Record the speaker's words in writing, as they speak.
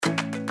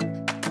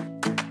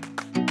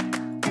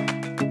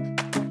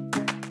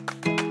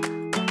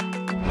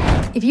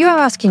If you are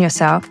asking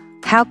yourself,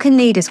 how can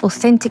leaders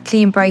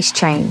authentically embrace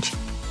change,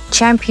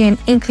 champion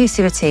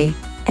inclusivity,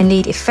 and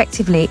lead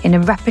effectively in a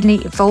rapidly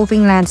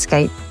evolving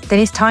landscape, then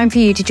it's time for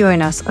you to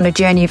join us on a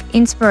journey of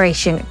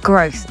inspiration,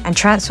 growth, and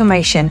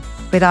transformation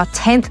with our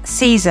 10th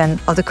season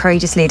of the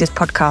Courageous Leaders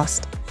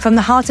podcast. From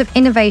the heart of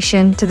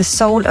innovation to the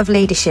soul of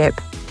leadership,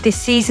 this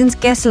season's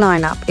guest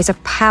lineup is a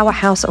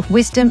powerhouse of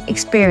wisdom,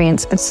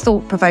 experience, and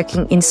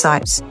thought-provoking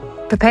insights.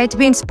 Prepare to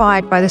be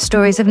inspired by the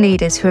stories of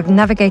leaders who have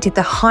navigated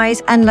the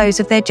highs and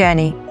lows of their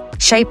journey,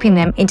 shaping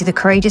them into the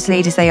courageous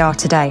leaders they are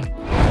today.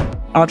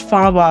 I'd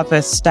far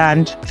rather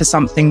stand for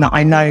something that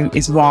I know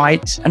is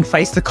right and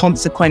face the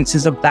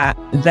consequences of that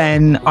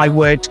than I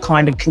would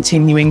kind of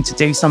continuing to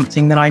do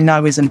something that I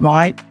know isn't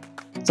right.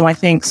 So I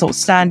think sort of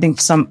standing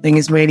for something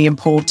is really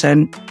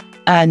important.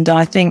 And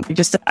I think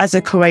just as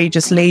a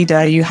courageous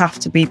leader, you have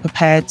to be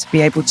prepared to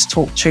be able to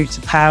talk truth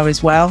to power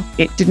as well.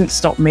 It didn't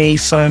stop me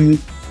from,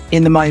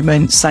 in the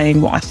moment,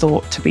 saying what I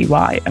thought to be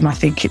right. And I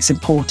think it's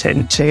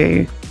important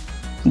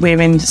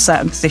we're in a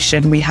certain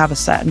position, we have a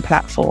certain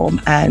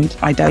platform, and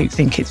I don't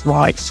think it's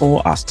right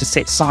for us to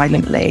sit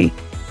silently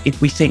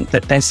if we think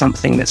that there's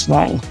something that's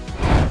wrong.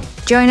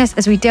 Join us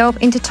as we delve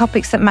into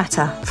topics that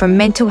matter, from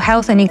mental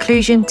health and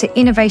inclusion to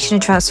innovation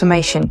and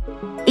transformation.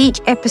 Each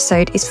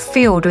episode is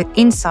filled with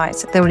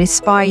insights that will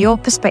inspire your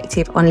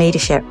perspective on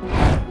leadership.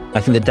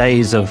 I think the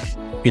days of,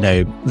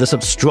 the sort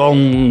of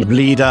strong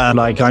leader,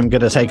 like I'm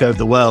going to take over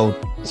the world,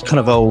 it's kind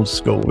of old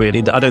school, really.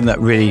 I don't think that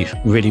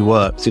really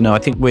works.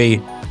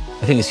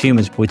 I think as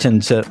humans, we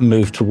tend to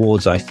move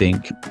towards,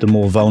 the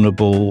more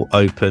vulnerable,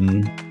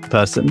 open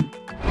person.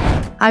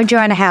 I'm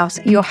Joanna House,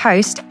 your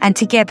host, and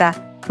together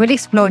we'll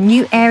explore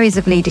new areas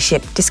of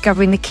leadership,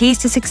 discovering the keys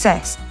to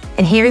success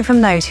and hearing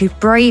from those who've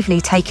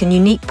bravely taken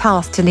unique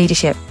paths to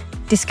leadership.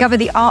 Discover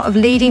the art of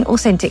leading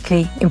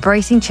authentically,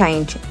 embracing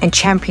change, and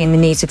championing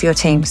the needs of your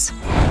teams.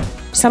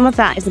 Some of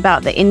that is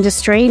about the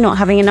industry not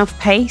having enough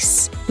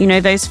pace.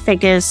 Those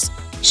figures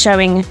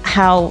showing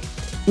how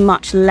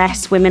much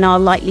less women are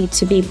likely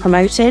to be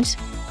promoted.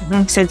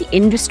 Mm-hmm. So the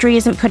industry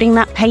isn't putting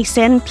that pace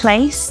in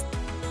place.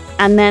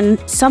 And then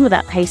some of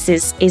that pace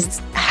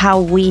is how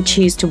we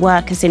choose to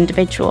work as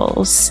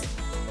individuals.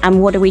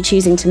 And what are we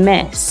choosing to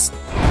miss?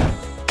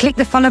 Click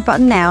the follow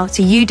button now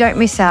so you don't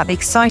miss out the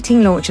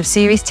exciting launch of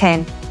Series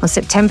 10 on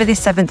September the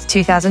 7th,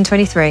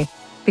 2023.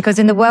 Because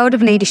in the world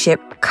of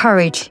leadership,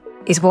 courage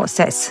is what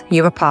sets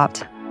you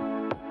apart.